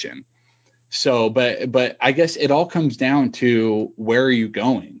situation. So, but I guess it all comes down to, where are you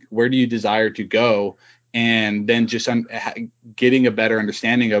going? Where do you desire to go? And then just getting a better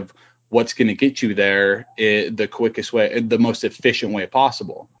understanding of what's going to get you there the quickest way, the most efficient way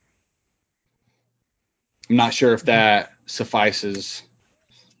possible. I'm not sure if that suffices.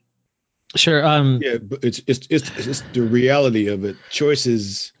 Sure. Yeah, but it's the reality of it.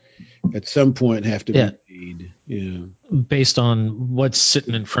 Choices at some point have to be made. Yeah. Based on what's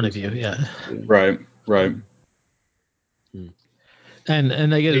sitting in front of you. Yeah. Right.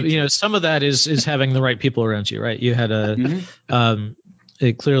 And I guess, some of that is having the right people around you, right? You had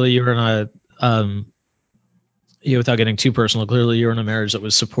clearly you were in without getting too personal, clearly you were in a marriage that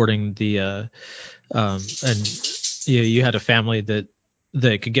was supporting and you had a family that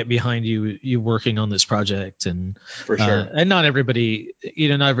could get behind you working on this project. And for sure. And not everybody,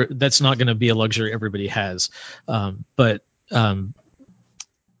 that's not going to be a luxury everybody has. But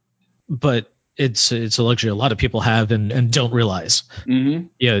it's a luxury a lot of people have and don't realize.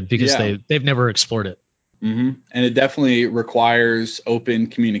 Because they've never explored it. And it definitely requires open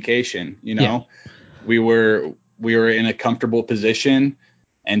communication. We were in a comfortable position,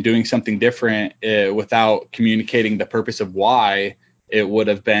 and doing something different without communicating the purpose of why, it could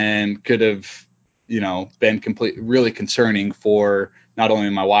have been really concerning for not only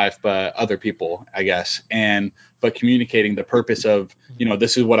my wife but other people, I guess. But communicating the purpose of,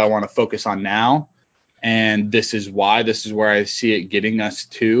 this is what I want to focus on now, and this is why, this is where I see it getting us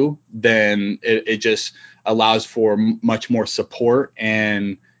to, then it just allows for much more support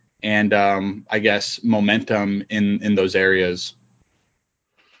and I guess momentum in those areas.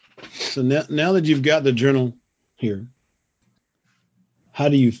 So now that you've got the journal here, how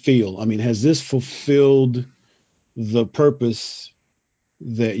do you feel? I mean, has this fulfilled the purpose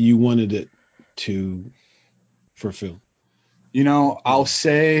that you wanted it to fulfill? I'll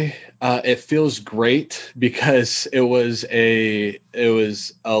say it feels great, because it was a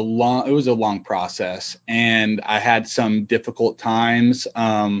long process, and I had some difficult times,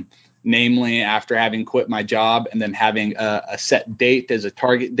 namely after having quit my job and then having a set date as a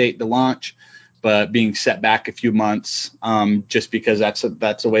target date to launch, but being set back a few months, just because that's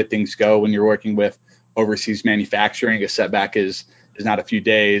the way things go when you're working with overseas manufacturing. A setback is not a few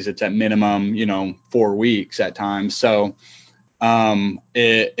days; it's at minimum 4 weeks at times. So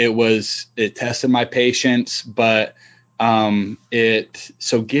it tested my patience, but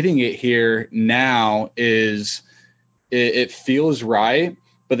so getting it here now it feels right.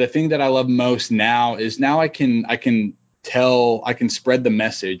 But the thing that I love most now is I can spread the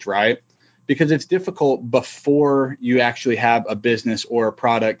message, right? Because it's difficult before you actually have a business or a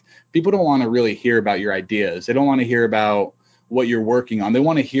product. People don't want to really hear about your ideas. They don't want to hear about what you're working on. They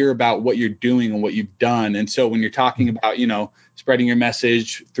want to hear about what you're doing and what you've done. And so when you're talking about, spreading your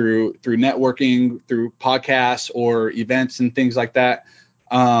message through networking, through podcasts or events and things like that,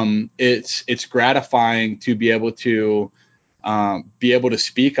 it's gratifying to be able to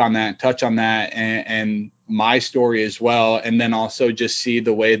speak on that, touch on that, and my story as well. And then also just see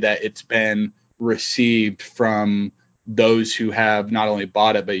the way that it's been received from those who have not only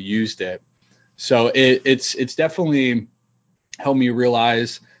bought it, but used it. So it's definitely helped me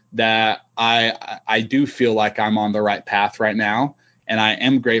realize that I do feel like I'm on the right path right now. And I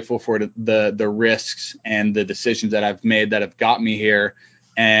am grateful for the risks and the decisions that I've made that have got me here.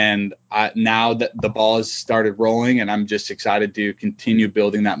 And now that the ball has started rolling, and I'm just excited to continue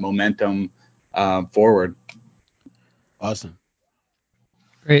building that momentum forward. Awesome.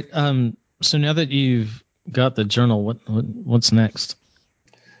 Great. So now that you've got the journal, what's next?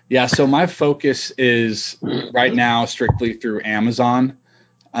 Yeah, so my focus is right now strictly through Amazon,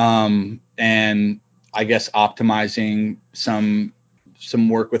 and I guess optimizing some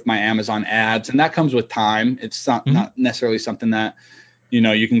work with my Amazon ads, and that comes with time. It's not necessarily something that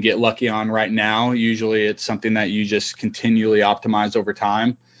you can get lucky on right now. Usually, it's something that you just continually optimize over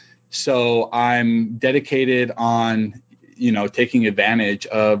time. So I'm dedicated on taking advantage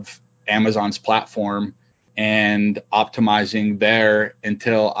of Amazon's platform and optimizing there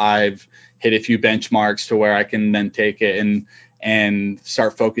until I've hit a few benchmarks to where I can then take it and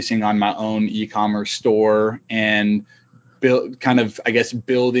start focusing on my own e-commerce store and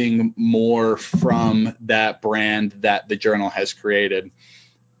building more from that brand that the journal has created.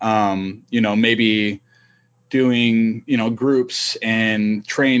 Maybe doing groups and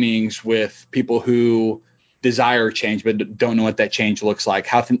trainings with people who desire change but don't know what that change looks like.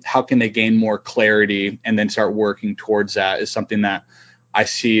 How can they gain more clarity and then start working towards that is something that I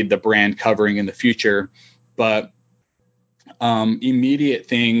see the brand covering in the future. But immediate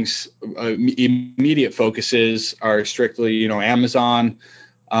focuses are strictly Amazon,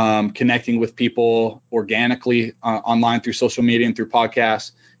 connecting with people organically online through social media and through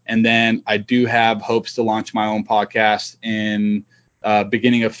podcasts. And then I do have hopes to launch my own podcast in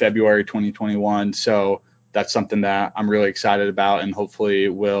beginning of February 2021. So that's something that I'm really excited about and hopefully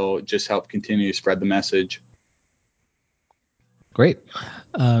will just help continue to spread the message. Great.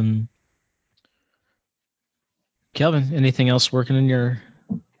 Kelvin, anything else working in your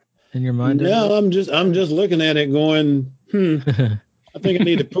mind? No, I'm just looking at it going, I think I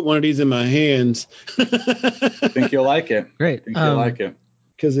need to put one of these in my hands. I think you'll like it. Great. I think you'll like it.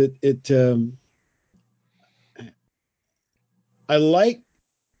 Because I like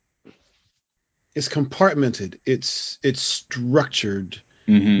it's compartmented. It's structured,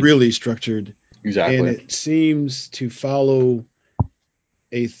 really structured. Exactly. And it seems to follow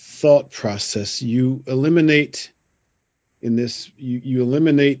a thought process. You eliminate you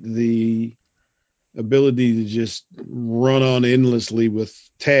eliminate the ability to just run on endlessly with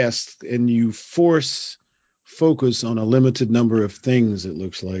tasks, and you force focus on a limited number of things, it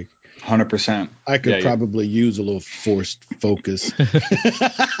looks like. 100%. I could probably use a little forced focus.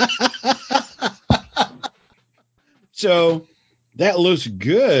 So that looks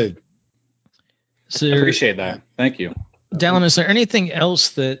good. So, I appreciate that. Thank you. Dallin, is there anything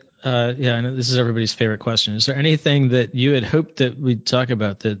else that, I know this is everybody's favorite question. Is there anything that you had hoped that we'd talk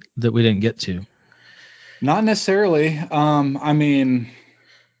about that we didn't get to? Not necessarily. I mean,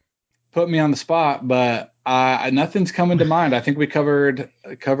 put me on the spot, but nothing's coming to mind. I think we covered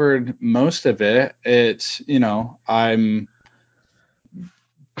most of it. It's,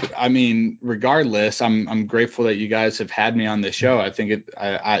 regardless, I'm grateful that you guys have had me on this show. I think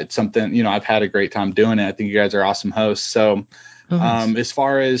it's something, I've had a great time doing it. I think you guys are awesome hosts. So, as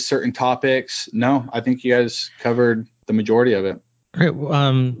far as certain topics, no, I think you guys covered the majority of it. Great.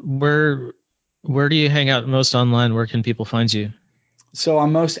 Where do you hang out most online? Where can people find you? So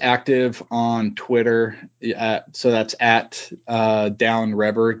I'm most active on Twitter. So that's at Dallin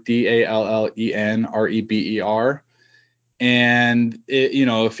Reber, DALLENREBER. And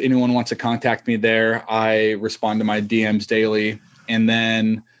if anyone wants to contact me there, I respond to my DMs daily. And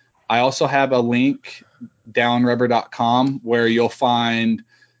then I also have a link, DallinReber.com, where you'll find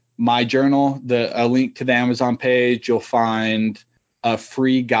my journal, a link to the Amazon page. You'll find a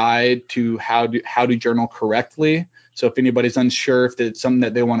free guide to how to journal correctly. So if anybody's unsure if it's something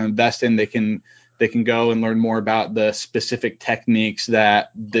that they want to invest in, they can go and learn more about the specific techniques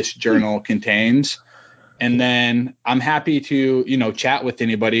that this journal contains. And then I'm happy to, chat with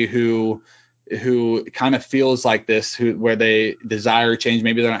anybody who kind of feels like this, where they desire change.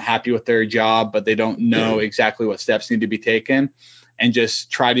 Maybe they're not happy with their job, but they don't know exactly what steps need to be taken, and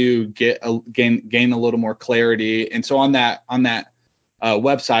just try to gain a little more clarity. And so on that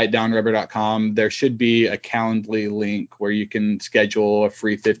website, DallinReber.com, there should be a Calendly link where you can schedule a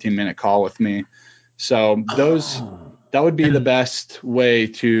free 15-minute call with me. So that would be the best way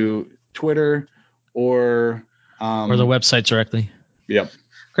to Twitter or the website directly. Yep.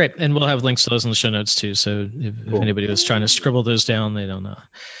 Great. And we'll have links to those in the show notes too. So if anybody was trying to scribble those down, they don't know.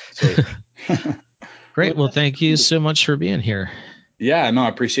 Great. Well, thank you so much for being here. Yeah, no, I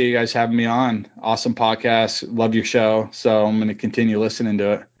appreciate you guys having me on. Awesome podcast. Love your show. So I'm going to continue listening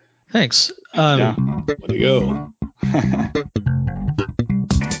to it. Thanks. Way to go.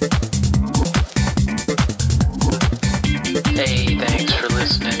 Hey, thanks for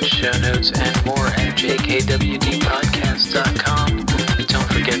listening. Show notes and more at jkwdpodcast.com.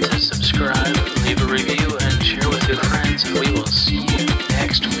 Don't forget to subscribe, leave a review, and share with your friends.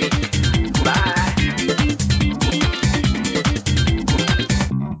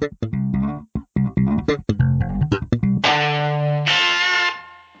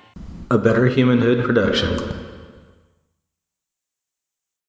 A Better Humanhood production.